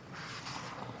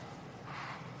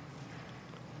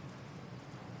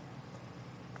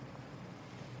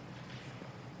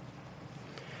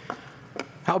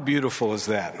How beautiful is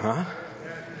that, huh?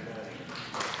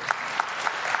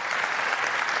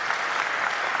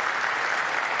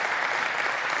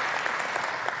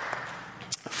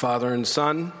 Father and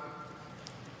Son,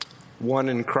 one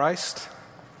in Christ,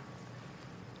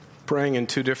 praying in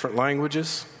two different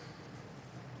languages.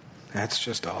 That's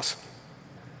just awesome.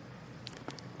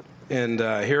 And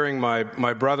hearing my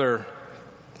brother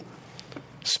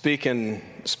speak in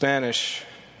Spanish,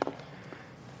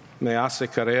 me hace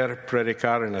querer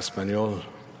predicar en español,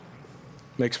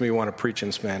 makes me want to preach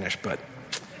in Spanish, but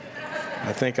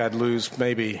I think I'd lose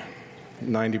maybe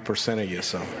 90% of you,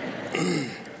 so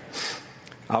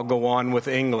I'll go on with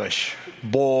English.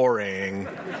 Boring.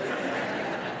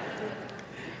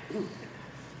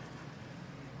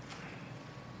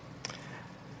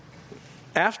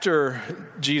 After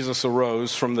Jesus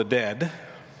arose from the dead,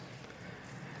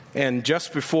 and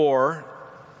just before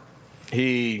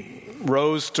he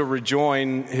rose to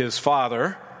rejoin his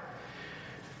Father,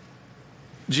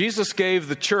 Jesus gave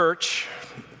the church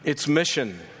its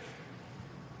mission.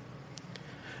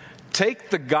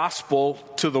 Take the gospel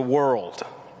to the world.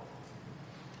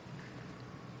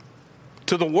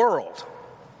 To the world.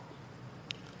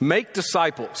 Make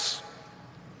disciples.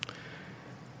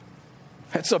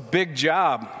 That's a big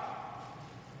job.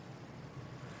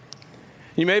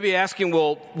 You may be asking,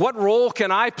 well, what role can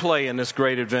I play in this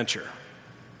great adventure?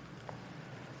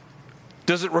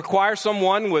 Does it require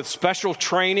someone with special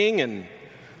training and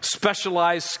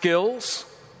specialized skills?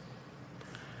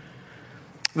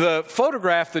 The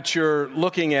photograph that you're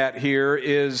looking at here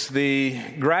is the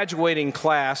graduating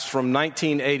class from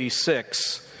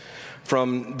 1986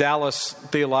 from Dallas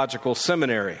Theological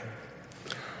Seminary.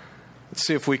 Let's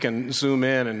see if we can zoom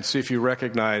in and see if you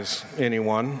recognize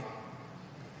anyone.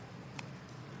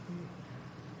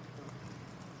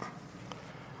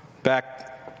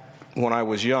 Back when I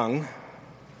was young,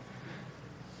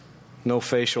 no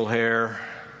facial hair.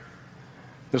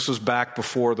 This was back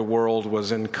before the world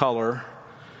was in color.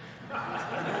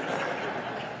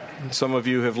 Some of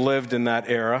you have lived in that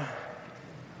era.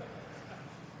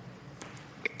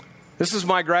 This is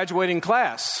my graduating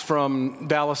class from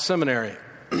Dallas Seminary.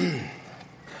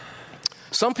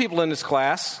 Some people in this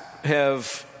class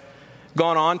have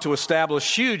gone on to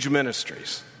establish huge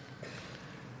ministries.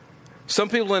 Some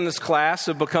people in this class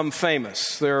have become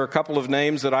famous. There are a couple of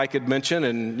names that I could mention,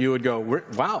 and you would go,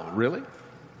 wow, really?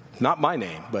 Not my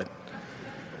name, but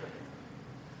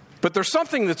there's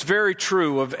something that's very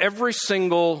true of every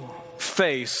single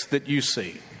face that you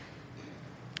see.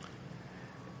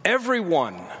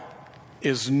 Everyone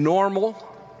is normal,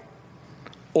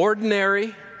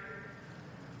 ordinary,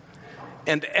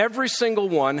 and every single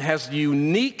one has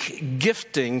unique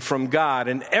gifting from God,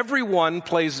 and everyone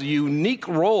plays a unique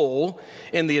role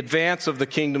in the advance of the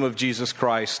kingdom of Jesus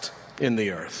Christ in the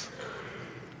earth.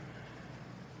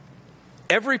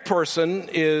 Every person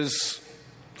is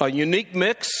a unique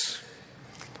mix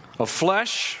of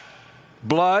flesh,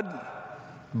 blood,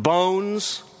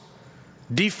 bones,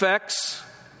 defects,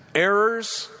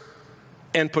 errors,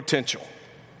 and potential.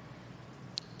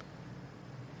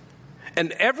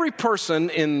 And every person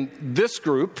in this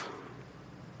group,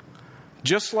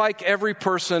 just like every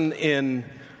person in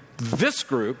this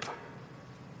group,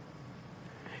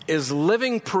 is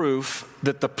living proof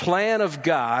that the plan of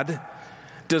God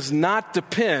does not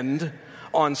depend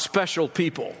on special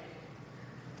people.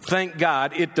 Thank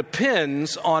God, it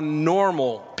depends on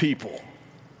normal people,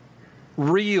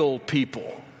 real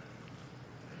people.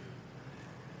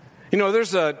 You know,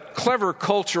 there's a clever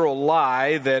cultural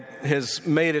lie that has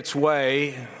made its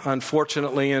way,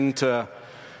 unfortunately, into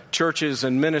churches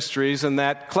and ministries, and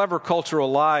that clever cultural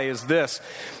lie is this: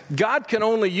 God can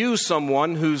only use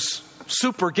someone who's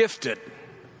super gifted.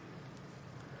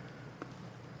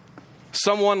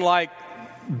 Someone like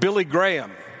Billy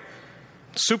Graham,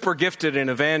 super gifted in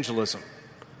evangelism.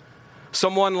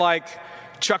 Someone like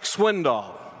Chuck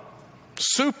Swindoll,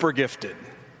 super gifted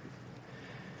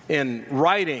in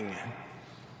writing,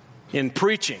 in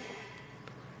preaching.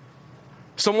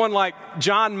 Someone like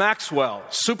John Maxwell,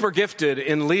 super gifted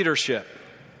in leadership.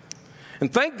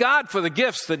 And thank God for the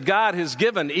gifts that God has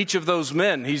given each of those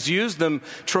men. He's used them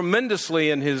tremendously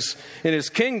in his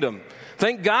kingdom.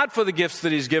 Thank God for the gifts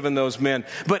that he's given those men.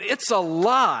 But it's a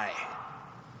lie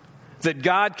that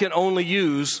God can only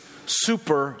use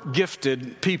super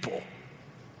gifted people.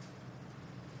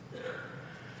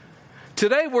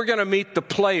 Today we're going to meet the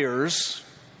players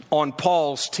on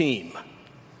Paul's team.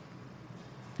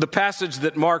 The passage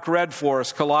that Mark read for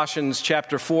us, Colossians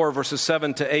chapter 4, verses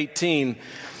 7 to 18,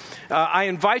 I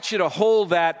invite you to hold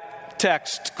that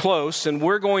text close, and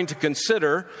we're going to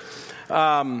consider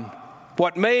what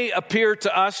what may appear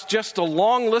to us just a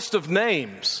long list of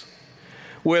names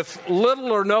with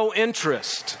little or no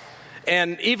interest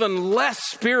and even less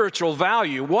spiritual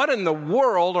value. What in the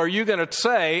world are you going to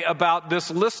say about this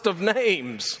list of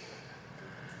names?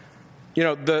 You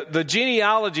know, the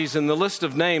genealogies and the list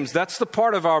of names, that's the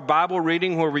part of our Bible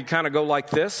reading where we kind of go like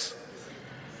this.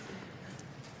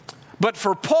 But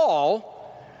for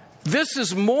Paul, this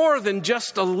is more than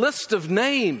just a list of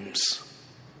names.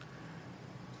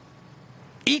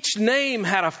 Each name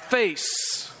had a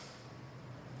face,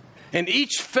 and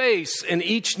each face and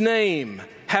each name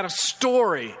had a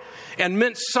story and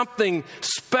meant something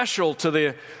special to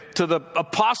the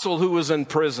apostle who was in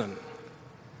prison.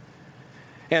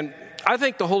 And I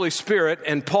think the Holy Spirit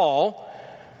and Paul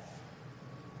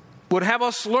would have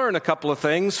us learn a couple of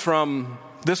things from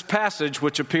this passage,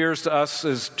 which appears to us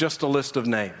as just a list of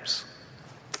names.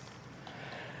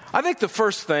 I think the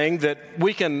first thing that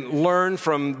we can learn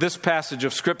from this passage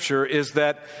of Scripture is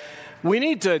that we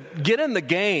need to get in the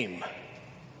game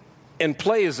and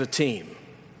play as a team.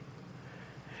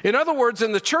 In other words,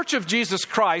 in the Church of Jesus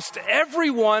Christ,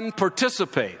 everyone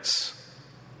participates.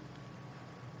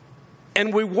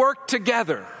 And we work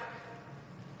together.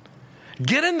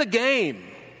 Get in the game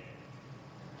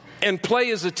and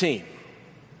play as a team.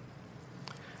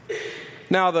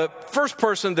 Now, the first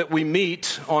person that we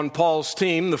meet on Paul's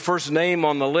team, the first name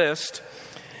on the list,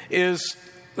 is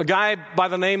a guy by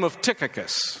the name of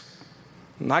Tychicus.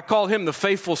 And I call him the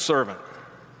faithful servant.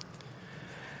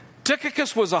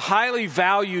 Tychicus was a highly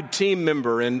valued team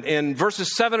member. In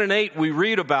verses 7 and 8, we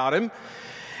read about him.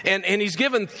 And he's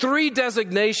given 3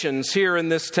 designations here in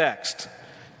this text.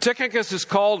 Tychicus is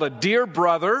called a dear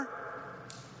brother,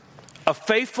 a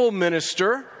faithful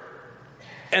minister,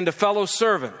 and a fellow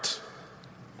servant.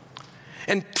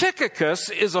 And Tychicus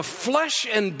is a flesh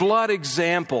and blood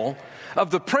example of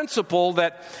the principle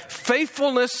that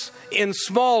faithfulness in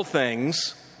small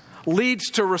things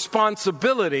leads to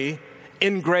responsibility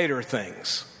in greater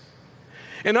things.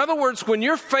 In other words, when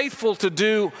you're faithful to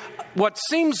do what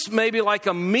seems maybe like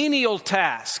a menial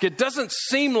task, it doesn't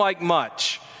seem like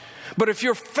much, but if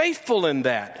you're faithful in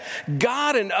that,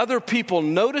 God and other people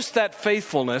notice that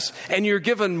faithfulness and you're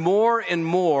given more and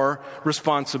more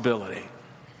responsibility.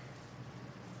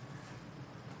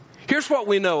 Here's what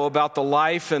we know about the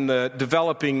life and the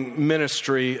developing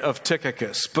ministry of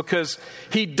Tychicus, because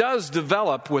he does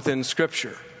develop within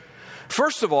Scripture.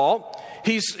 First of all,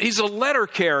 he's a letter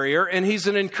carrier and he's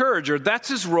an encourager. That's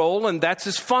his role and that's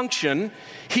his function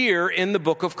here in the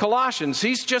book of Colossians.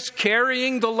 He's just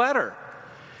carrying the letter.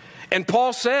 And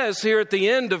Paul says here at the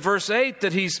end of verse 8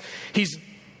 that he's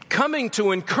coming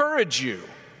to encourage you.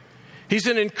 He's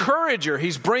an encourager.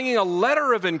 He's bringing a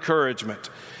letter of encouragement.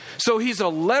 So he's a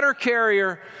letter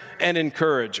carrier and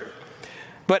encourager.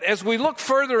 But as we look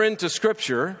further into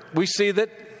Scripture, we see that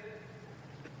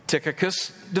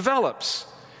Tychicus develops.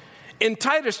 In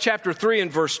Titus chapter 3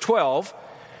 and verse 12,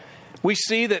 we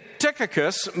see that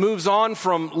Tychicus moves on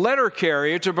from letter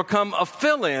carrier to become a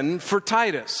fill-in for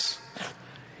Titus.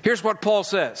 Here's what Paul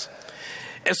says.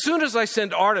 As soon as I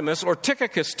send Artemas or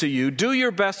Tychicus to you, do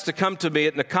your best to come to me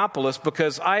at Nicopolis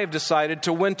because I have decided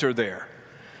to winter there.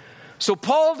 So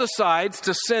Paul decides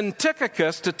to send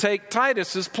Tychicus to take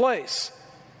Titus's place.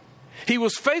 He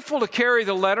was faithful to carry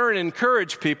the letter and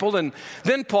encourage people, and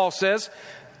then Paul says,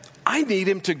 I need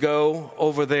him to go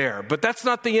over there. But that's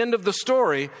not the end of the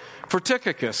story for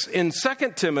Tychicus. In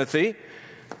 2 Timothy,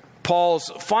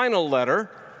 Paul's final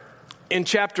letter, in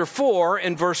chapter 4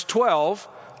 and verse 12,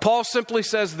 Paul simply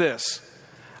says this,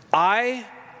 I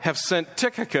have sent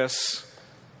Tychicus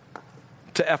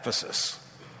to Ephesus.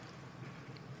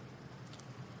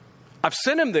 I've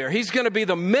sent him there. He's going to be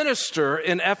the minister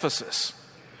in Ephesus.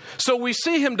 So we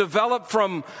see him develop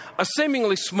from a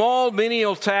seemingly small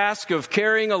menial task of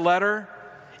carrying a letter,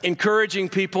 encouraging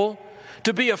people,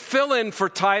 to be a fill-in for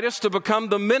Titus, to become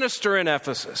the minister in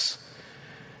Ephesus.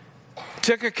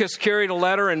 Tychicus carried a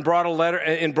letter and brought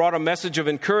a message of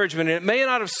encouragement. And it may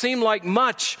not have seemed like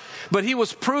much, but he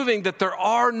was proving that there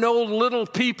are no little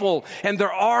people and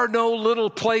there are no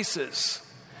little places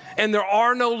and there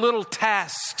are no little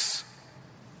tasks.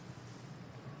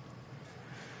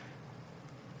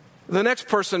 The next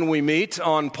person we meet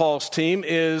on Paul's team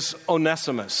is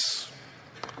Onesimus,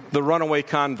 the runaway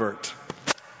convert.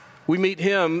 We meet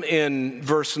him in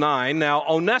verse 9. Now,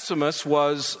 Onesimus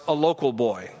was a local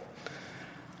boy.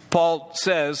 Paul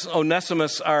says,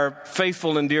 Onesimus, our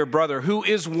faithful and dear brother, who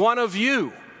is one of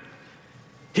you.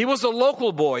 He was a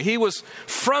local boy. He was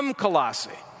from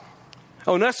Colossae.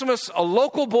 Onesimus, a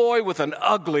local boy with an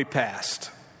ugly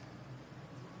past.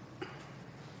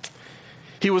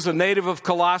 He was a native of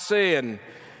Colossae, and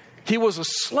He was a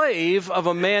slave of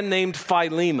a man named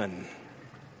Philemon.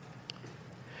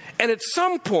 And at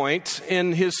some point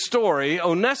in his story,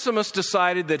 Onesimus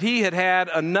decided that he had had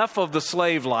enough of the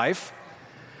slave life,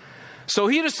 so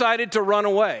he decided to run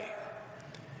away.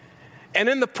 And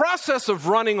in the process of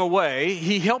running away,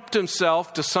 he helped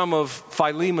himself to some of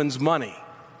Philemon's money.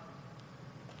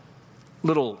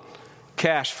 Little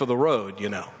cash for the road, you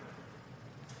know.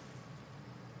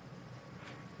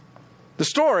 The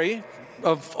story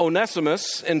of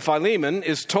Onesimus and Philemon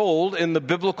is told in the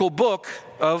biblical book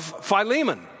of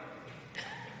Philemon.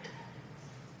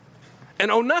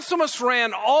 And Onesimus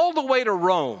ran all the way to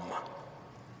Rome,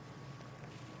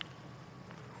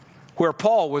 where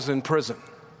Paul was in prison.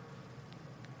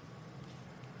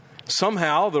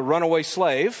 Somehow, the runaway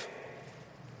slave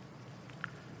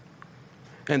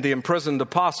and the imprisoned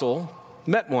apostle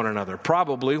met one another,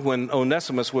 probably when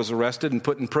Onesimus was arrested and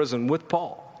put in prison with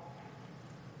Paul.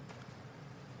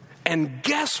 And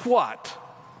guess what?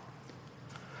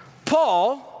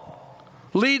 Paul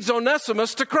leads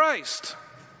Onesimus to Christ.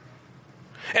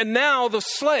 And now the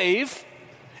slave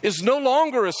is no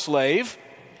longer a slave.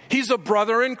 He's a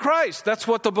brother in Christ. That's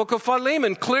what the book of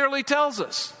Philemon clearly tells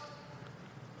us.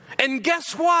 And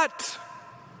guess what?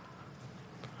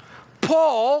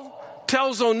 Paul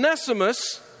tells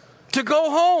Onesimus to go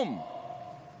home.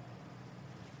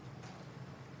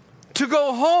 To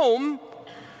go home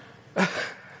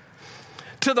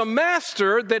to the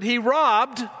master that he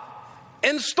robbed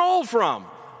and stole from.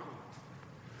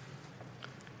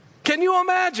 Can you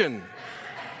imagine?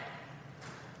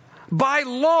 By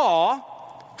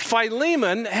law,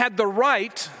 Philemon had the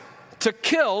right to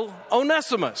kill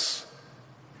Onesimus.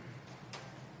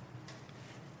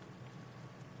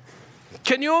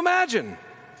 Can you imagine?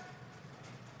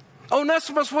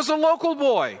 Onesimus was a local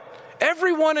boy.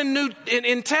 Everyone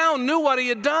in town knew what he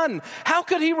had done. How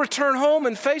could he return home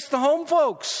and face the home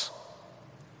folks?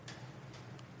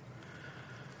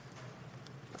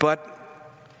 But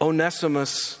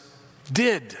Onesimus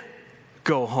did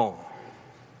go home.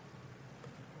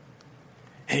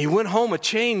 And he went home a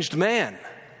changed man.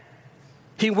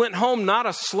 He went home not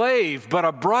a slave, but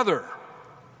a brother.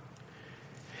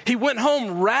 He went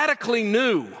home radically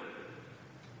new.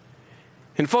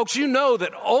 And folks, you know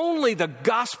that only the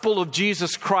gospel of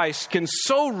Jesus Christ can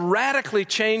so radically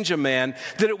change a man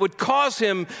that it would cause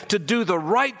him to do the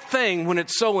right thing when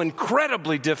it's so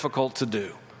incredibly difficult to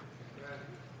do.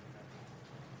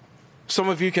 Some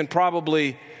of you can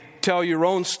probably tell your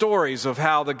own stories of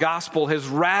how the gospel has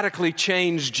radically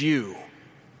changed you.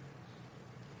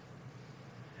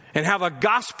 And how the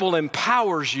gospel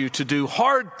empowers you to do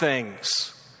hard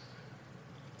things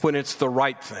when it's the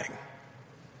right thing.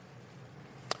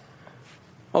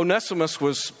 Onesimus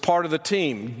was part of the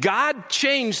team. God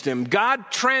changed him.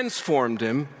 God transformed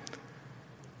him.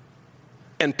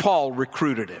 And Paul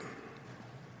recruited him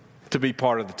to be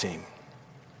part of the team.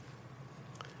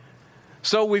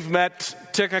 So we've met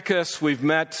Tychicus, we've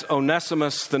met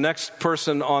Onesimus. The next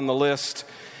person on the list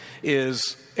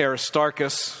is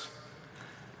Aristarchus,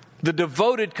 the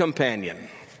devoted companion.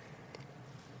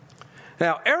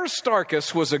 Now,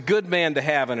 Aristarchus was a good man to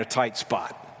have in a tight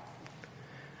spot.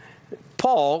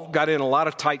 Paul got in a lot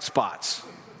of tight spots.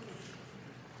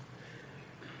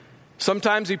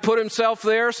 Sometimes he put himself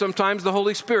there, sometimes the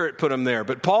Holy Spirit put him there.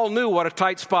 But Paul knew what a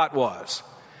tight spot was.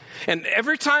 And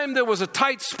every time there was a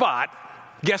tight spot,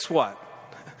 guess what?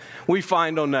 We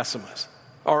find Onesimus,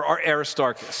 or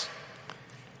Aristarchus.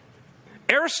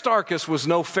 Aristarchus was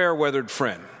no fair-weathered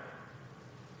friend.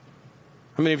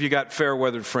 How many of you got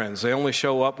fair-weathered friends? They only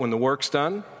show up when the work's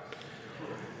done.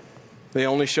 They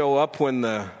only show up when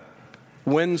the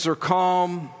winds are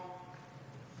calm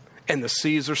and the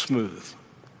seas are smooth.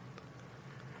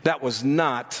 That was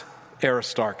not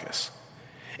Aristarchus.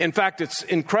 In fact, it's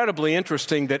incredibly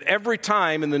interesting that every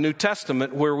time in the New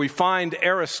Testament where we find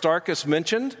Aristarchus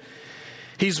mentioned,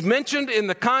 he's mentioned in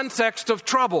the context of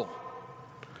trouble,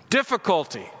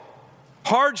 difficulty,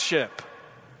 hardship.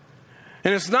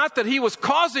 And it's not that he was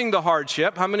causing the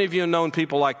hardship. How many of you have known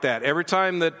people like that? Every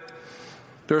time that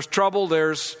there's trouble,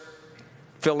 there's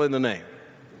fill in the name.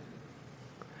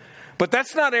 But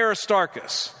that's not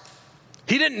Aristarchus.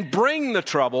 He didn't bring the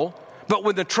trouble, but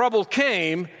when the trouble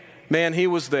came, man, he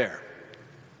was there.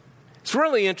 It's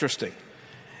really interesting.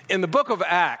 In the book of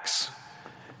Acts,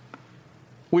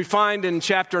 we find in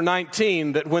chapter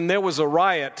 19 that when there was a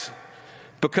riot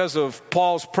because of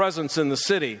Paul's presence in the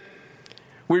city,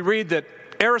 we read that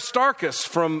Aristarchus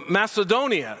from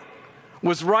Macedonia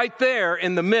was right there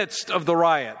in the midst of the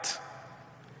riot,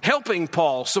 helping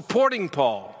Paul, supporting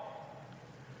Paul.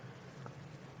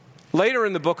 Later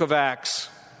in the book of Acts,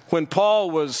 when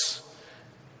Paul was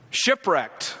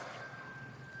shipwrecked.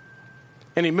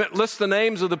 And he lists the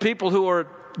names of the people who are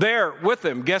there with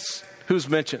him. Guess who's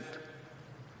mentioned?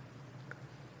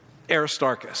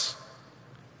 Aristarchus.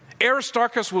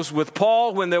 Aristarchus was with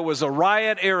Paul when there was a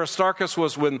riot. Aristarchus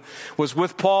was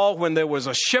with Paul when there was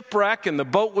a shipwreck and the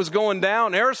boat was going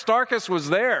down. Aristarchus was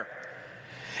there.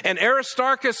 And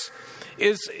Aristarchus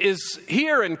is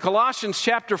here in Colossians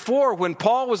chapter 4 when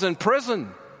Paul was in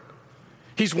prison.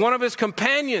 He's one of his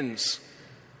companions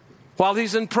while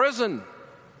he's in prison.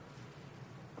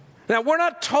 Now, we're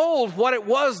not told what it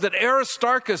was that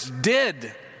Aristarchus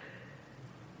did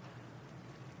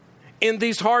in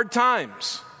these hard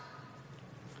times.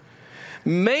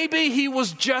 Maybe he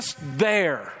was just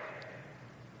there.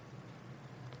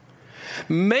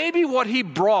 Maybe what he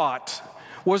brought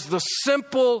was the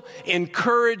simple,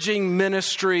 encouraging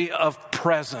ministry of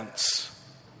presence.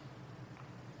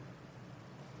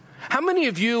 How many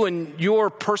of you in your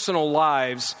personal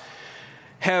lives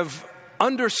have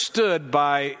understood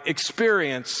by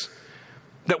experience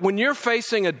that when you're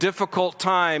facing a difficult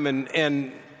time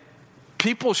and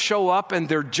people show up and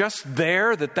they're just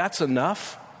there, that's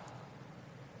enough?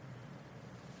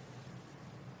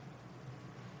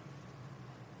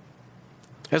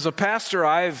 As a pastor,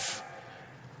 I've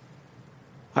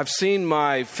seen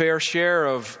my fair share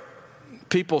of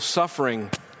people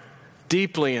suffering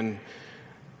deeply and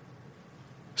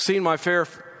seen my fair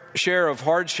share of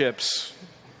hardships.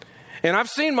 And I've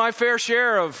seen my fair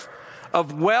share of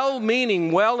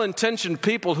well-meaning, well-intentioned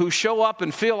people who show up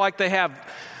and feel like they have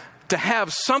to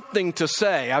have something to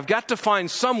say. I've got to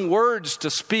find some words to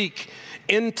speak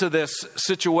into this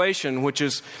situation, which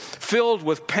is filled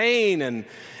with pain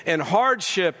and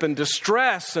hardship and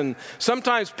distress. And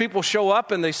sometimes people show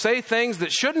up and they say things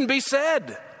that shouldn't be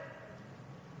said.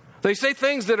 They say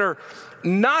things that are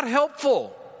not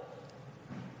helpful.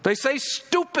 They say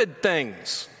stupid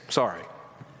things. Sorry.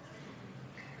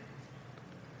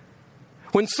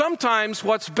 When sometimes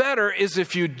what's better is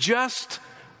if you just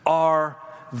are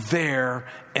there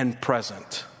and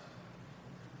present.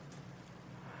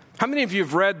 How many of you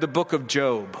have read the book of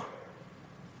Job?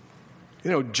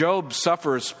 You know, Job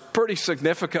suffers pretty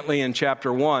significantly in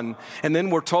chapter 1, and then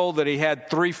we're told that he had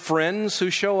 3 friends who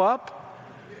show up.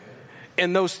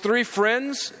 And those 3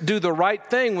 friends do the right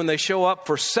thing when they show up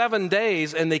for 7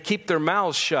 days and they keep their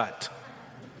mouths shut.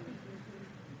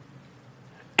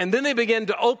 And then they begin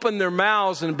to open their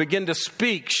mouths and begin to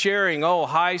speak, sharing,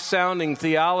 high-sounding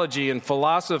theology and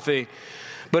philosophy.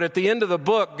 But at the end of the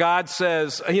book, God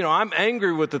says, I'm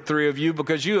angry with the 3 of you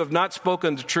because you have not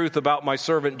spoken the truth about my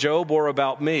servant Job or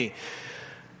about me.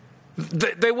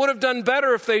 They would have done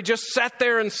better if they just sat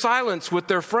there in silence with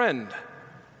their friend.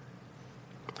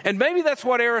 And maybe that's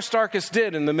what Aristarchus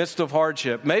did in the midst of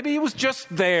hardship. Maybe he was just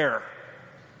there.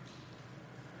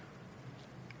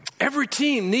 Every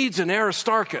team needs an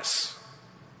Aristarchus.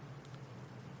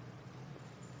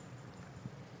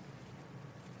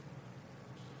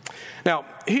 Now,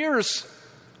 here's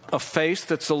a face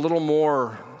that's a little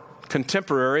more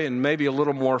contemporary and maybe a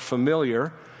little more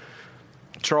familiar.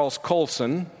 Charles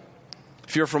Colson.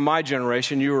 If you're from my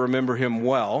generation, you remember him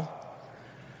well.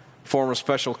 Former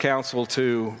special counsel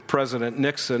to President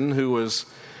Nixon, who was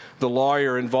the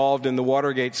lawyer involved in the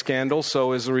Watergate scandal.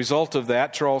 So as a result of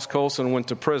that, Charles Colson went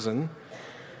to prison.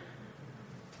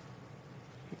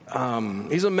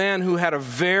 He's a man who had a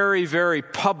very, very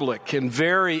public and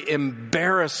very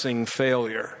embarrassing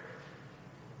failure.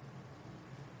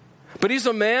 But he's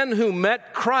a man who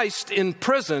met Christ in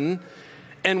prison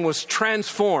and was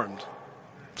transformed.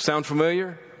 Sound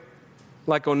familiar?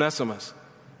 Like Onesimus.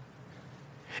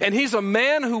 And he's a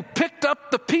man who picked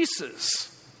up the pieces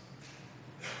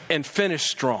and finished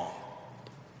strong.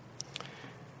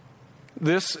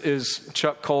 This is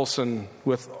Chuck Colson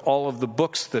with all of the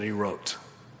books that he wrote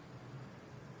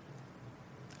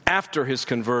after his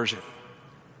conversion.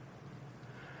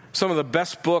 Some of the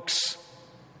best books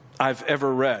I've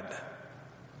ever read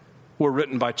were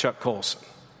written by Chuck Colson.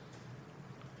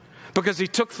 Because he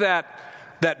took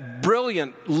that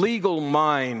brilliant legal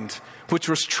mind, which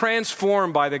was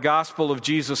transformed by the gospel of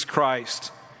Jesus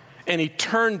Christ, and he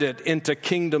turned it into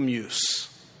kingdom use.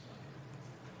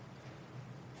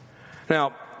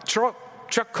 Now,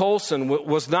 Chuck Colson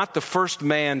was not the first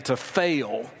man to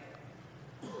fail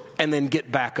and then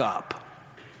get back up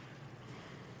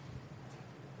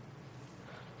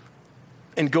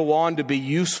and go on to be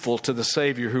useful to the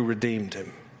Savior who redeemed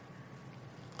him.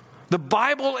 The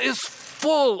Bible is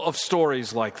full of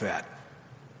stories like that.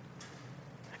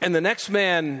 And the next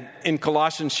man in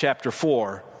Colossians chapter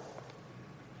 4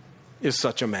 is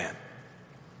such a man.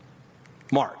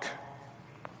 Mark,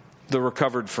 the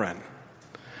recovered friend.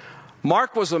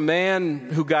 Mark was a man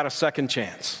who got a second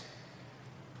chance.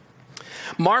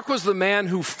 Mark was the man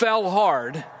who fell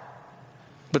hard,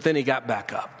 but then he got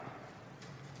back up.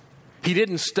 He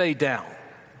didn't stay down.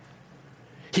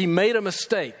 He made a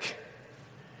mistake.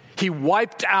 He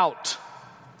wiped out,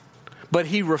 but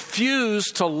he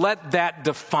refused to let that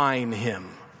define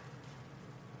him.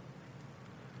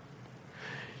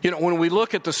 You know, when we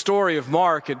look at the story of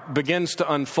Mark, it begins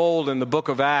to unfold in the book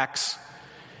of Acts.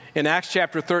 In Acts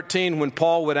chapter 13, when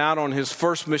Paul went out on his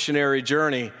first missionary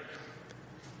journey,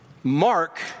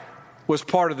 Mark was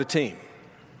part of the team.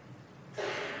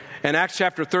 In Acts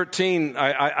chapter 13,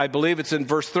 I believe it's in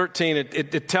verse 13,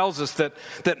 it tells us that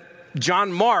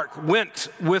John Mark went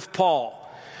with Paul.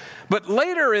 But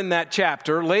later in that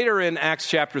chapter, later in Acts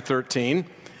chapter 13,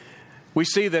 we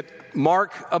see that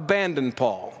Mark abandoned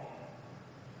Paul.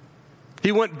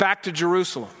 He went back to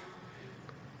Jerusalem.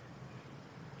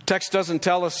 Text doesn't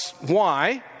tell us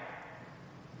why.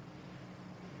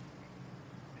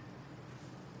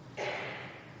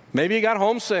 Maybe he got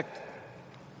homesick.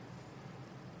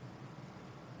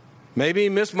 Maybe he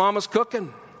missed Mama's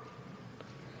cooking.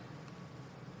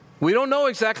 We don't know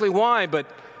exactly why, but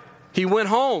he went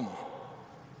home.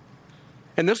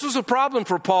 And this was a problem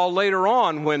for Paul later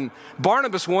on when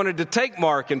Barnabas wanted to take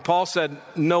Mark, and Paul said,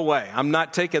 "No way, I'm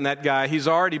not taking that guy. He's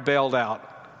already bailed out.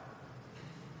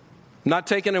 I'm not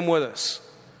taking him with us."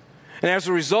 And as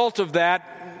a result of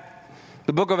that,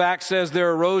 the book of Acts says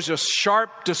there arose a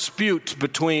sharp dispute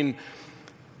between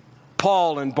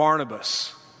Paul and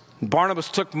Barnabas. Barnabas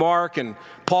took Mark and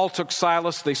Paul took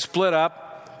Silas. They split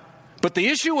up. But the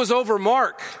issue was over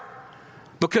Mark,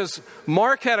 because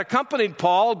Mark had accompanied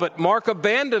Paul, but Mark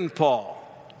abandoned Paul.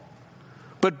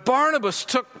 But Barnabas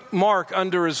took Mark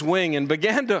under his wing and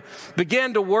began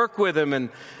to work with him.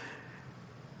 And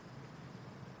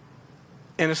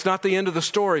it's not the end of the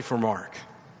story for Mark,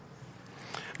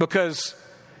 because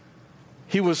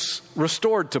he was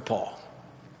restored to Paul.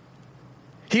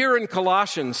 Here in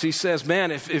Colossians, he says, man,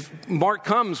 if Mark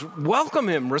comes, welcome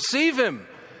him, receive him.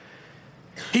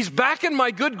 He's back in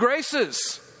my good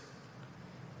graces.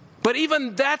 But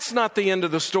even that's not the end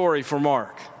of the story for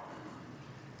Mark.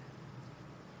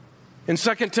 In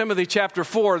 2 Timothy chapter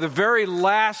 4, the very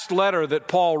last letter that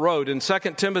Paul wrote, in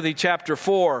 2 Timothy chapter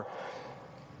 4,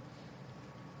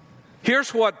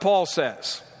 here's what Paul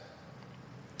says.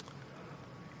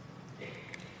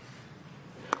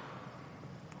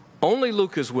 Only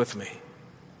Luke is with me.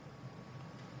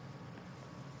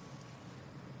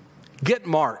 Get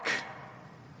Mark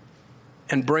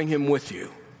and bring him with you,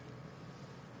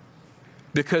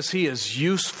 because he is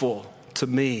useful to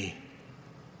me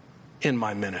in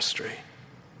my ministry.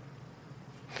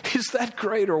 Is that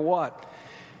great or what?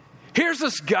 Here's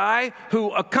this guy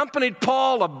who accompanied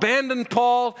Paul, abandoned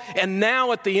Paul, and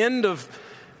now at the end of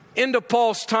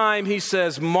Paul's time, he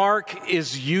says, Mark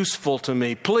is useful to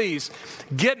me. Please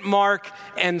get Mark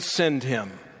and send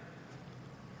him.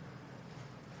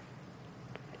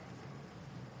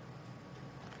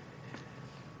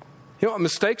 You know what?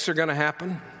 Mistakes are going to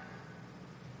happen.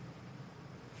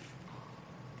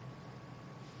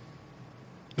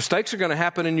 Mistakes are going to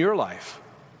happen in your life.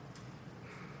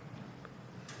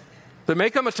 There may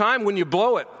come a time when you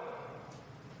blow it.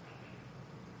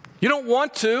 You don't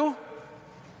want to,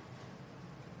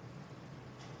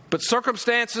 but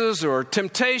circumstances or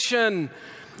temptation,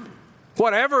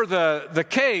 whatever the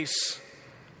case,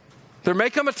 there may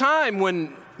come a time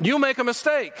when you make a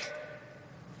mistake.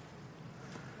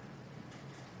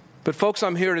 But folks,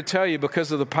 I'm here to tell you,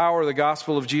 because of the power of the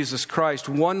gospel of Jesus Christ,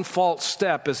 one false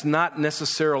step is not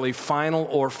necessarily final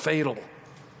or fatal.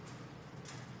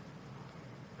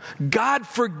 God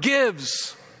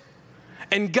forgives,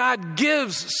 and God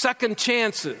gives second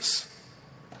chances.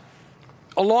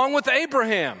 Along with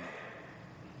Abraham,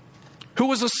 who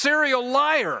was a serial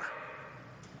liar.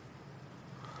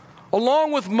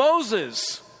 Along with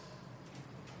Moses,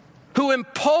 who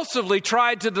impulsively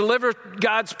tried to deliver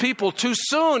God's people too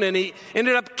soon, and he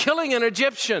ended up killing an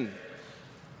Egyptian.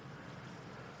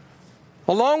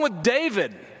 Along with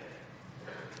David,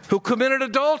 who committed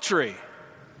adultery,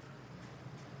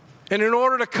 and in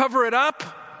order to cover it up,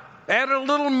 added a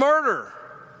little murder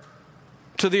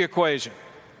to the equation.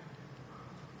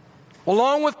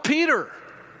 Along with Peter,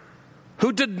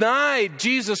 who denied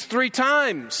Jesus 3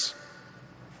 times.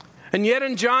 And yet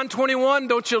in John 21,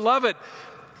 don't you love it?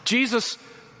 Jesus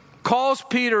calls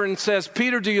Peter and says,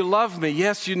 Peter, do you love me?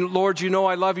 Yes, Lord, you know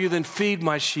I love you. Then feed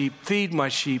my sheep, feed my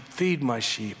sheep, feed my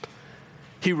sheep.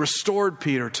 He restored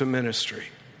Peter to ministry.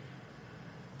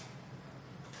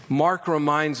 Mark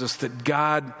reminds us that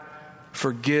God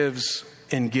forgives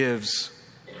and gives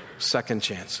second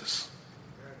chances.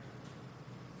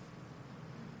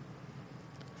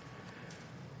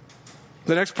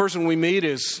 The next person we meet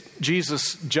is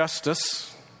Jesus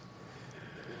Justus.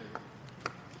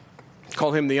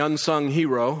 Call him the unsung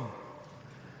hero.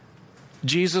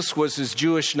 Jesus was his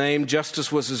Jewish name.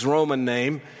 Justus was his Roman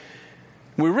name.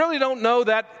 We really don't know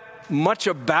that much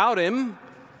about him,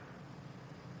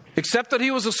 except that he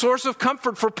was a source of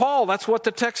comfort for Paul. That's what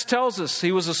the text tells us.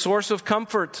 He was a source of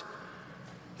comfort.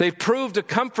 They proved a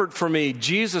comfort for me,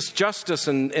 Jesus Justus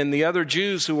and the other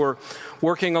Jews who were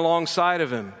working alongside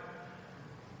of him.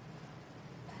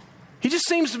 He just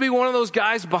seems to be one of those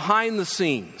guys behind the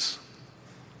scenes.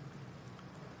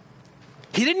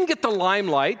 He didn't get the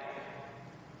limelight,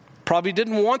 probably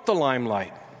didn't want the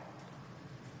limelight.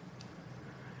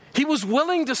 He was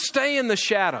willing to stay in the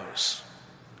shadows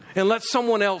and let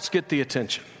someone else get the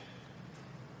attention.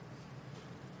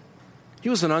 He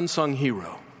was an unsung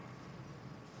hero,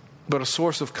 but a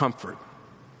source of comfort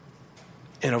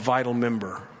and a vital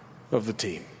member of the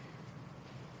team.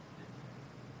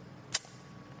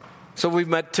 So we've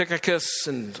met Tychicus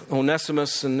and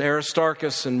Onesimus and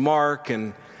Aristarchus and Mark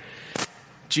and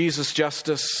Jesus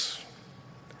Justus.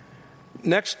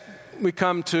 Next, we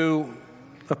come to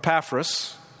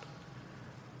Epaphras,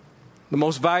 the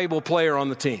most valuable player on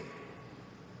the team.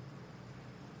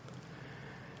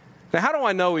 Now, how do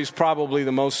I know he's probably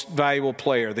the most valuable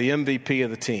player, the MVP of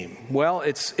the team? Well,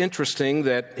 it's interesting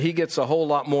that he gets a whole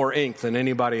lot more ink than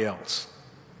anybody else.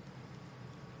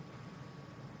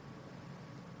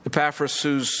 Epaphras,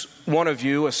 who's one of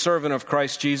you, a servant of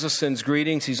Christ Jesus, sends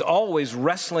greetings. He's always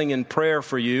wrestling in prayer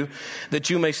for you,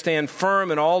 that you may stand firm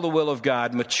in all the will of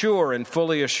God, mature and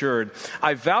fully assured.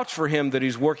 I vouch for him that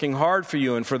he's working hard for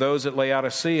you and for those at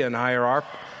Laodicea and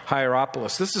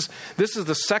Hierapolis. This is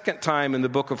the second time in the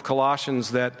book of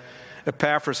Colossians that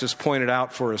Epaphras is pointed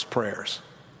out for his prayers.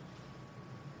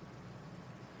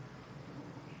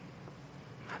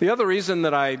 The other reason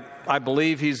that I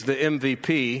believe he's the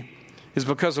MVP is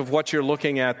because of what you're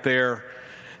looking at there.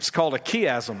 It's called a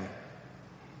chiasm.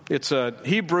 It's a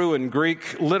Hebrew and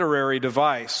Greek literary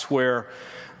device where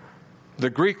the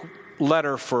Greek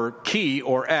letter for chi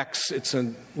or X,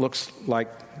 looks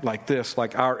like this,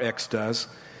 like our X does.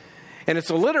 And it's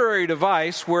a literary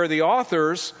device where the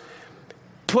authors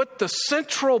put the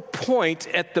central point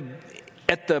at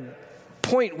the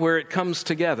point where it comes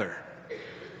together.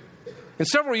 And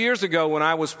several years ago when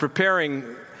I was preparing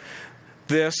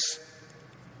this,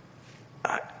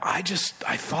 I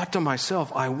thought to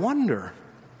myself, I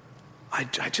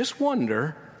just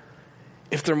wonder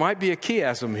if there might be a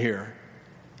chiasm here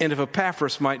and if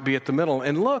Epaphras might be at the middle.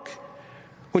 And look,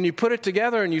 when you put it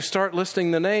together and you start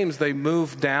listing the names, they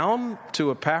move down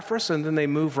to Epaphras and then they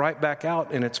move right back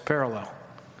out and it's parallel.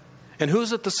 And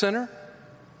who's at the center?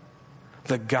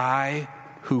 The guy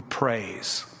who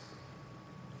prays.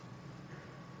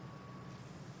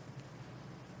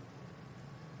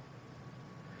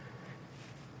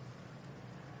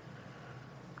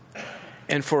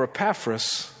 And for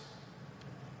Epaphras,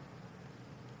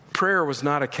 prayer was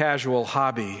not a casual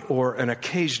hobby or an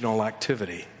occasional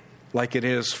activity like it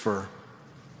is for,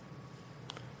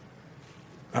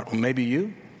 I don't know, maybe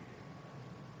you?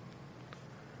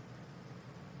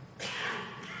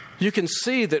 You can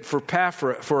see that for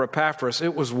Epaphras,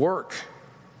 it was work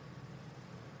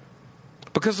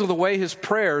because of the way his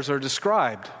prayers are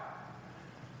described.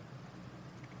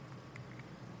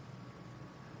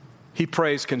 He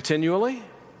prays continually,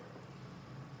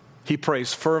 he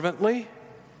prays fervently,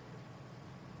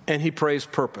 and he prays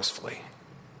purposefully.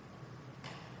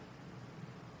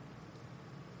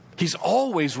 He's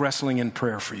always wrestling in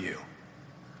prayer for you.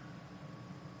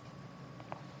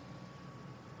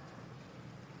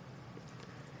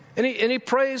 And he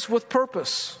prays with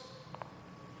purpose.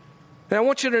 And I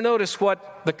want you to notice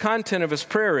what the content of his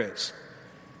prayer is.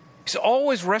 He's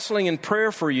always wrestling in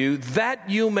prayer for you that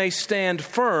you may stand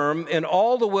firm in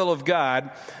all the will of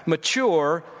God,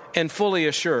 mature and fully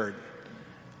assured.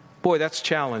 Boy, that's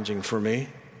challenging for me.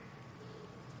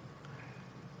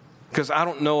 Because I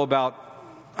don't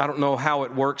know how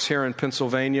it works here in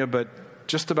Pennsylvania, but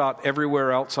just about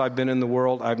everywhere else I've been in the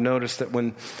world, I've noticed that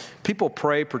when people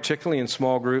pray, particularly in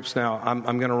small groups, now I'm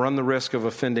going to run the risk of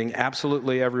offending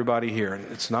absolutely everybody here.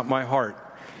 It's not my heart,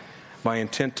 my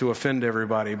intent to offend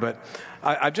everybody, but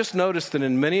I've just noticed that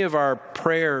in many of our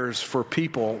prayers for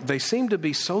people, they seem to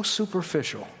be so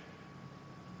superficial.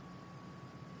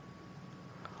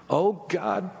 Oh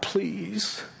God,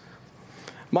 please.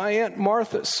 My Aunt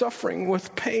Martha's suffering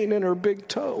with pain in her big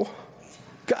toe.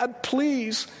 God,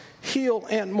 please heal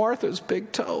Aunt Martha's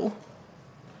big toe.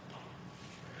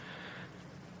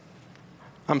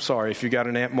 I'm sorry if you got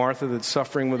an Aunt Martha that's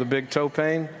suffering with a big toe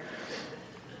pain.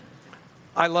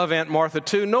 I love Aunt Martha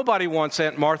too. Nobody wants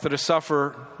Aunt Martha to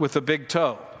suffer with a big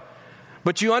toe.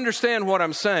 But you understand what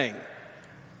I'm saying.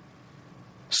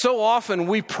 So often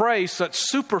we pray such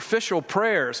superficial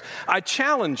prayers. I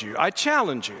challenge you.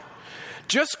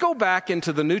 Just go back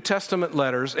into the New Testament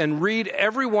letters and read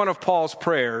every one of Paul's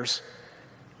prayers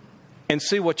and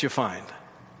see what you find.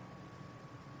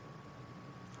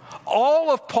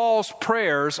 All of Paul's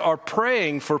prayers are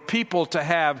praying for people to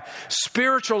have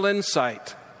spiritual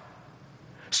insight,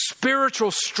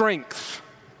 spiritual strength.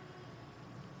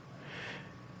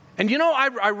 And you know,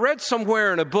 I read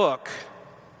somewhere in a book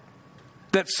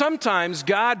that sometimes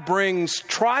God brings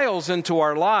trials into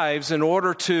our lives in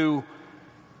order to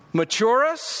mature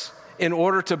us, in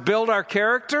order to build our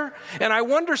character. And I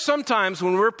wonder sometimes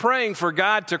when we're praying for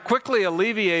God to quickly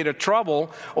alleviate a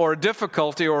trouble or a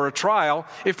difficulty or a trial,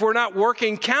 if we're not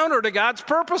working counter to God's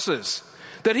purposes,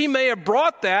 that He may have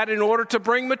brought that in order to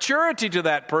bring maturity to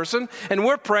that person, and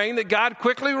we're praying that God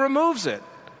quickly removes it.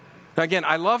 Again,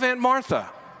 I love Aunt Martha.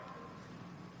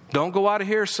 Don't go out of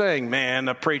here saying, man,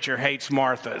 the preacher hates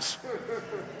Marthas.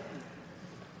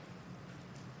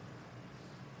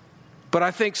 But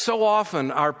I think so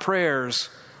often our prayers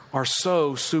are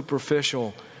so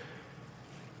superficial.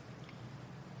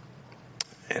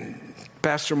 And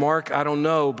Pastor Mark, I don't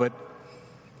know, but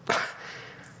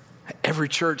every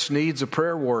church needs a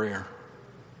prayer warrior.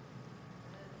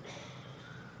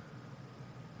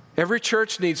 Every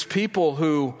church needs people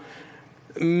who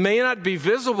may not be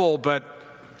visible, but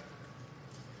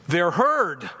they're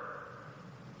heard.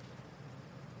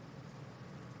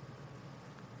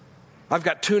 I've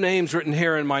got 2 names written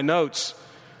here in my notes.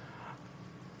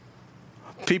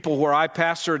 People where I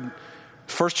pastored,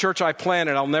 first church I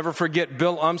planted, I'll never forget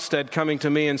Bill Umstead coming to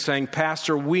me and saying,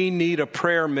 Pastor, we need a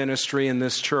prayer ministry in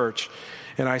this church.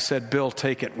 And I said, Bill,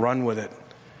 take it, run with it.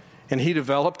 And he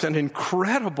developed an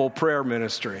incredible prayer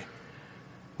ministry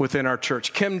within our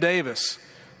church. Kim Davis,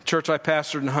 church I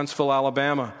pastored in Huntsville,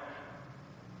 Alabama,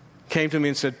 came to me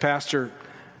and said, Pastor,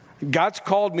 God's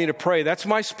called me to pray. That's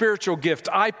my spiritual gift.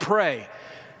 I pray.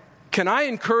 Can I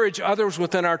encourage others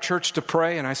within our church to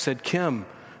pray? And I said, Kim,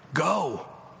 go.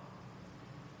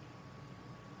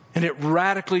 And it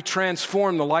radically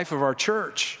transformed the life of our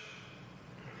church.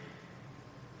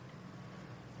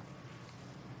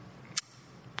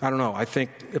 I don't know. I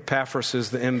think Epaphras is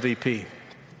the MVP.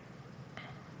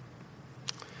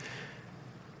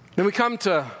 Then we come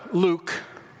to Luke,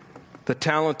 the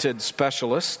talented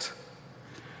specialist.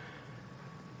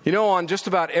 You know, on just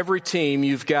about every team,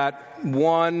 you've got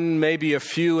one, maybe a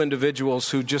few individuals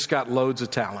who just got loads of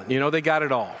talent. You know, they got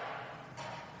it all.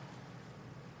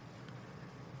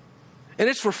 And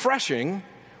it's refreshing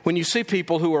when you see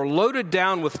people who are loaded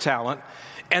down with talent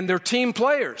and they're team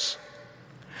players.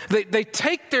 They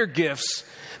take their gifts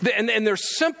and they're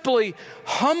simply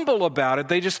humble about it.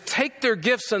 They just take their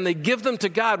gifts and they give them to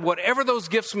God, whatever those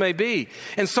gifts may be.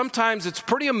 And sometimes it's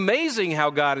pretty amazing how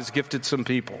God has gifted some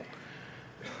people.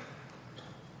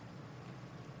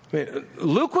 I mean,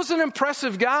 Luke was an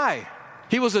impressive guy.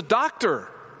 He was a doctor.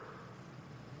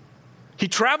 He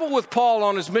traveled with Paul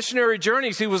on his missionary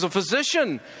journeys. He was a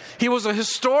physician. He was a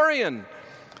historian.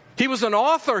 He was an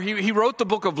author. He wrote the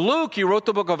book of Luke. He wrote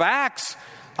the book of Acts.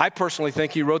 I personally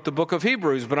think he wrote the book of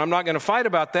Hebrews, but I'm not going to fight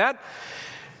about that.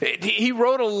 He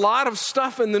wrote a lot of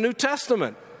stuff in the New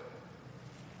Testament.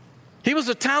 He was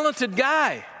a talented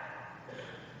guy.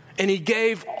 And he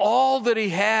gave all that he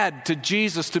had to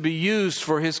Jesus to be used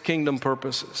for his kingdom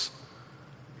purposes.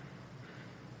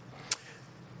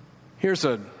 Here's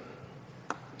a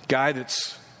guy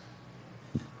that's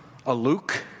a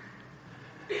Luke.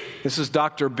 This is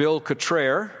Dr. Bill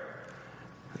Cottrell.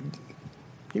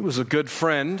 He was a good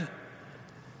friend.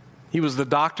 He was the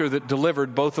doctor that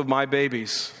delivered both of my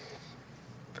babies.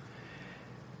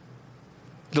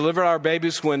 Delivered our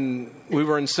babies when we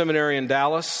were in seminary in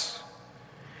Dallas.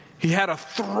 He had a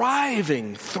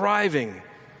thriving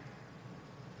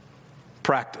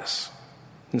practice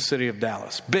in the city of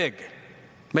Dallas. Big.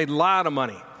 Made a lot of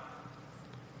money.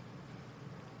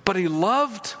 But he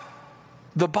loved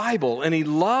the Bible and he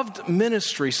loved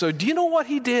ministry. So do you know what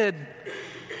he did?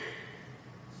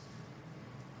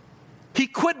 He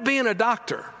quit being a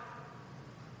doctor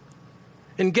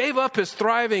and gave up his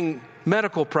thriving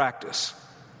medical practice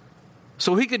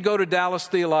so he could go to Dallas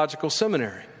Theological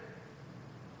Seminary.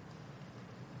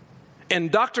 And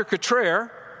Dr. Cottrell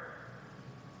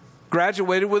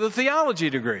graduated with a theology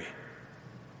degree.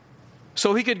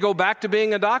 So he could go back to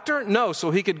being a doctor? No, so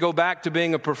he could go back to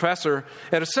being a professor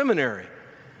at a seminary.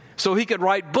 So he could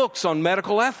write books on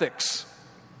medical ethics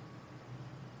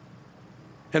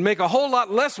and make a whole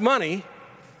lot less money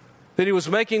that he was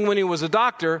making when he was a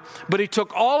doctor, but he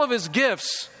took all of his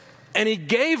gifts and he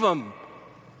gave them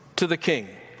to the king.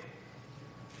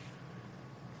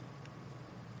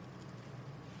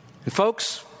 And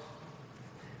folks,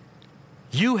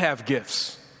 you have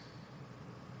gifts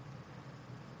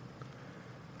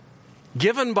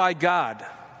given by God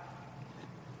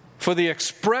for the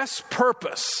express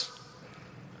purpose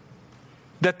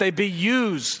that they be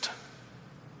used.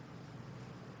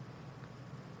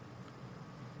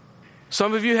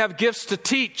 Some of you have gifts to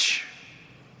teach.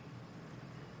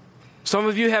 Some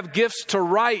of you have gifts to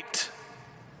write,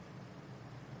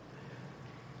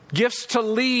 gifts to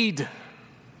lead,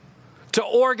 to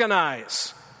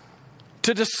organize,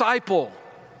 to disciple,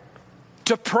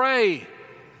 to pray,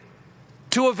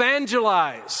 to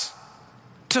evangelize,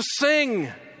 to sing,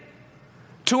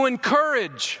 to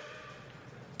encourage,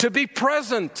 to be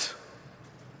present.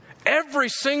 Every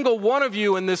single one of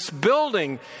you in this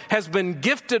building has been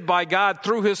gifted by God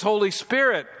through His Holy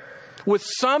Spirit with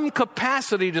some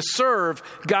capacity to serve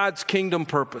God's kingdom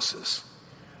purposes.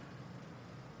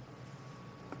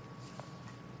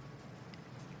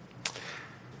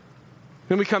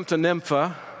 Then we come to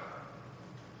Nympha,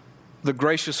 the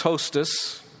gracious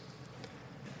hostess.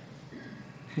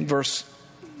 Verse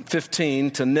 15,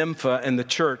 to Nympha and the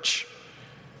church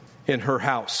in her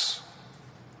house.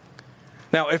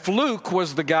 Now, if Luke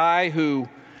was the guy who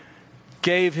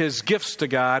gave his gifts to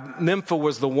God, Nympha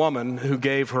was the woman who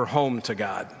gave her home to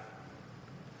God.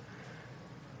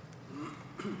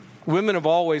 Women have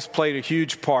always played a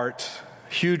huge part,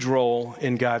 huge role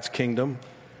in God's kingdom.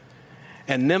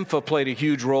 And Nympha played a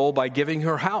huge role by giving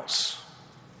her house.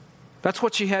 That's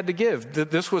what she had to give.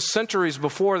 This was centuries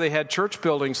before they had church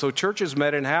buildings, so churches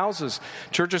met in houses,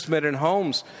 churches met in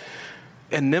homes.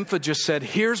 And Nympha just said,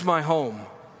 here's my home,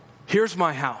 here's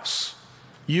my house,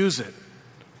 use it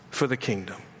for the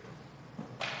kingdom.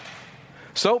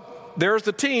 So there's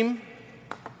the team.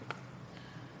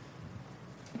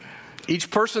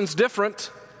 Each person's different.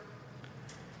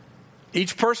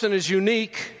 Each person is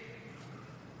unique.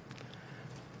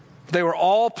 They were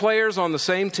all players on the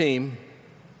same team.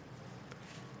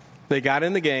 They got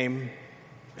in the game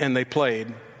and they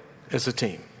played as a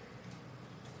team.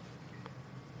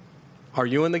 Are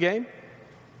you in the game?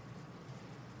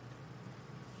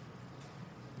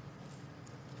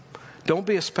 Don't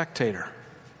be a spectator.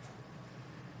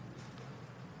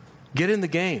 Get in the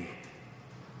game.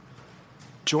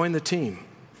 Join the team.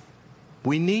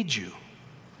 We need you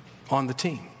on the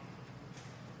team.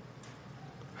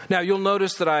 Now, you'll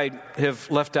notice that I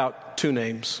have left out two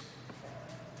names.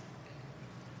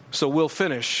 So we'll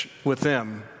finish with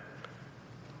them.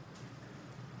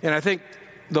 And I think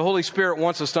the Holy Spirit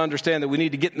wants us to understand that we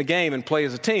need to get in the game and play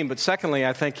as a team. But secondly,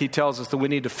 I think He tells us that we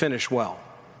need to finish well.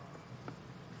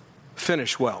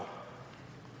 Finish well.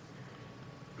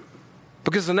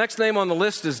 Because the next name on the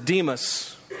list is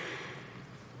Demas.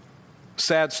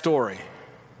 Sad story.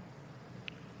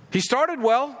 He started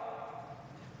well,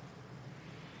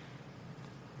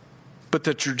 but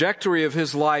the trajectory of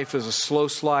his life is a slow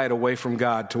slide away from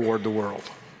God toward the world.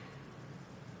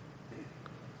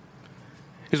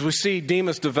 As we see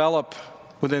Demas develop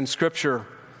within Scripture,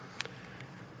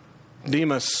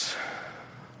 Demas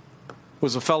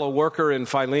was a fellow worker in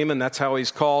Philemon. That's how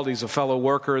he's called. He's a fellow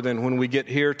worker. Then when we get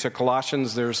here to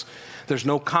Colossians, there's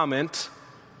no comment.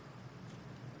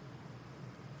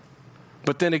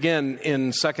 But then again,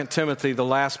 in 2 Timothy, the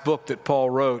last book that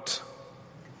Paul wrote,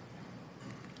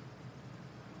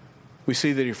 we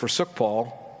see that he forsook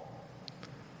Paul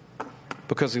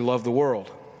because he loved the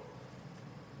world.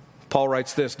 Paul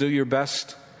writes this, "Do your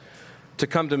best to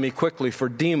come to me quickly, for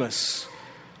Demas,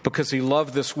 because he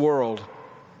loved this world,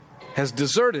 has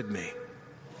deserted me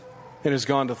and has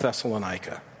gone to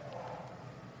Thessalonica."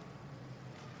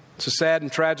 It's a sad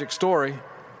and tragic story.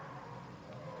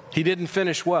 He didn't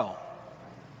finish well.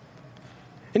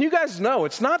 And you guys know,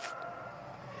 it's not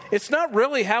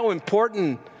really how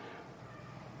important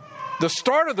the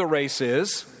start of the race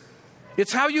is.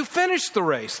 It's how you finish the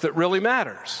race that really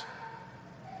matters.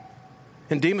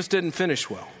 And Demas didn't finish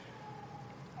well.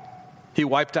 He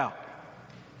wiped out.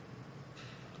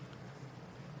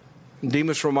 And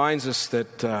Demas reminds us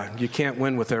that you can't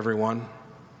win with everyone.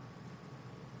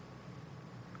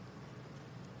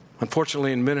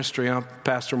 Unfortunately, in ministry,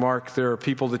 Pastor Mark, there are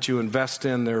people that you invest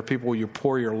in. There are people you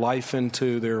pour your life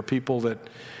into. There are people that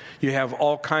you have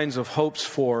all kinds of hopes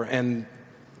for, and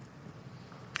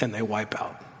they wipe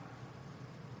out.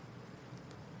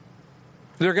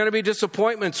 There are going to be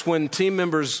disappointments when team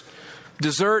members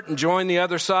desert and join the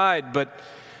other side. But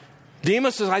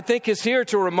Demas, I think, is here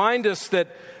to remind us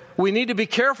that we need to be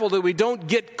careful that we don't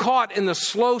get caught in the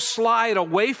slow slide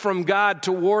away from God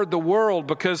toward the world,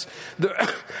 because the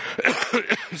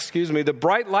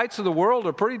bright lights of the world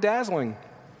are pretty dazzling.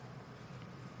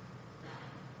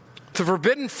 The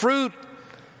forbidden fruit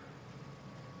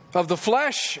of the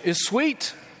flesh is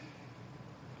sweet.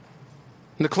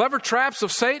 And the clever traps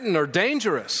of Satan are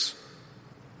dangerous.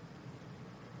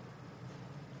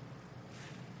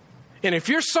 And if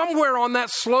you're somewhere on that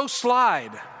slow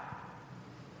slide,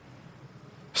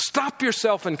 stop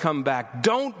yourself and come back.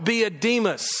 Don't be a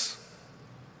Demas.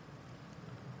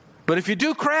 But if you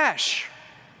do crash,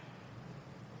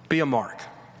 be a Mark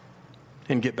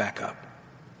and get back up.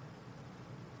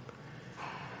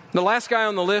 The last guy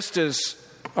on the list is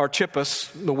Archippus,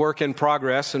 the work in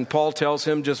progress. And Paul tells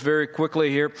him just very quickly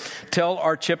here, tell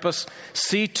Archippus,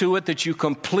 see to it that you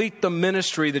complete the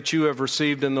ministry that you have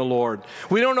received in the Lord.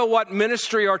 We don't know what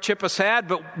ministry Archippus had,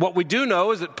 but what we do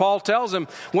know is that Paul tells him,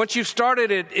 once you've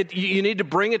started it, you need to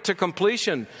bring it to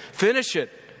completion. Finish it.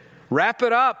 Wrap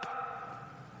it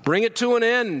up. Bring it to an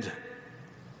end.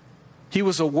 He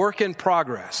was a work in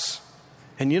progress.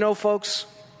 And you know, folks,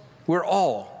 we're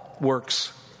all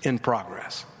works in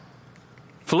progress.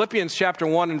 Philippians chapter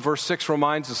 1 and verse 6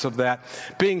 reminds us of that,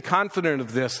 being confident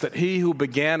of this, that he who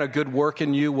began a good work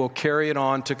in you will carry it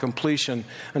on to completion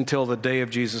until the day of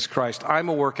Jesus Christ. I'm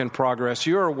a work in progress.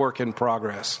 You're a work in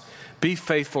progress. Be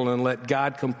faithful and let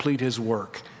God complete his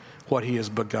work, what he has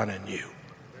begun in you.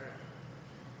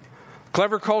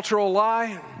 Clever cultural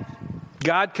lie.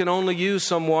 God can only use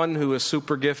someone who is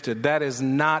super gifted. That is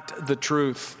not the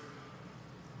truth.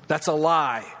 That's a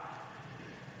lie.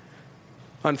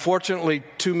 Unfortunately,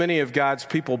 too many of God's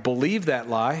people believe that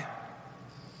lie.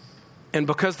 And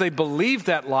because they believe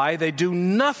that lie, they do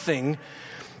nothing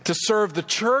to serve the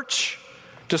church,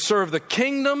 to serve the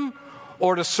kingdom,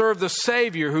 or to serve the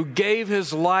Savior who gave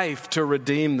his life to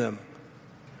redeem them.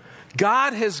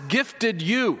 God has gifted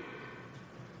you.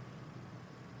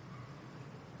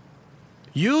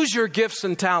 Use your gifts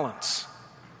and talents.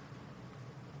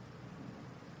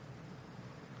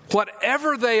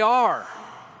 Whatever they are,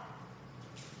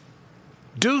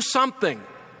 do something.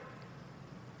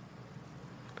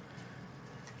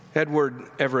 Edward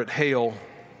Everett Hale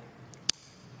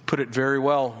put it very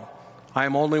well. I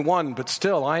am only one, but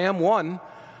still I am one.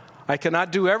 I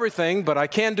cannot do everything, but I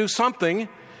can do something.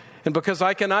 And because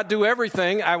I cannot do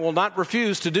everything, I will not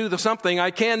refuse to do the something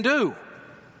I can do.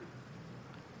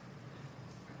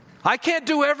 I can't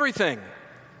do everything,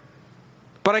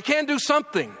 but I can do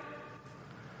something.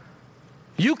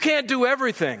 You can't do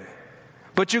everything,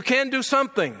 but you can do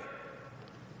something.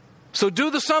 So do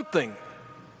the something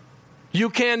you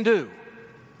can do.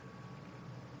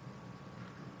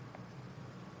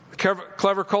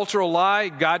 Clever cultural lie,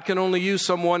 God can only use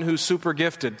someone who's super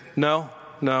gifted. No.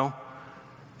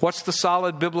 What's the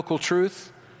solid biblical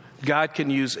truth? God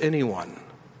can use anyone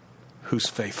who's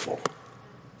faithful.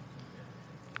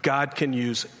 God can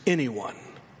use anyone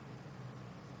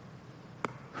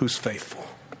who's faithful.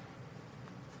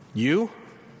 You,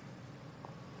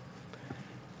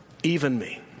 even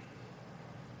me,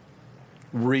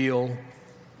 real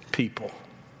people.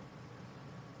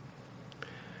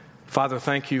 Father,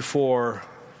 thank you for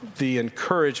the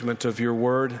encouragement of your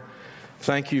word.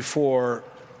 Thank you for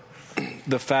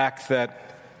the fact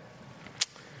that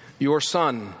your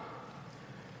Son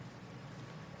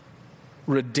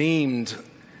redeemed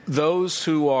those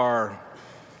who are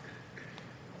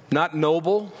not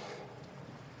noble,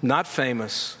 not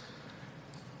famous,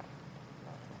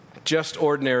 just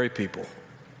ordinary people,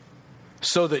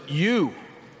 so that you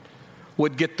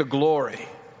would get the glory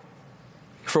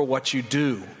for what you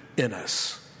do in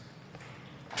us.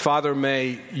 Father,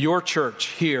 may your church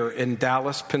here in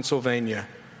Dallas, Pennsylvania,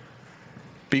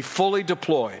 be fully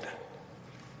deployed.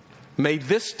 May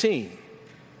this team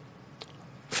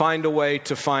find a way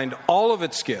to find all of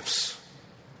its gifts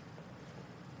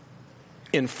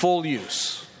in full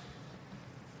use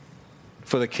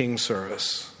for the King's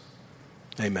service.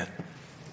 Amen.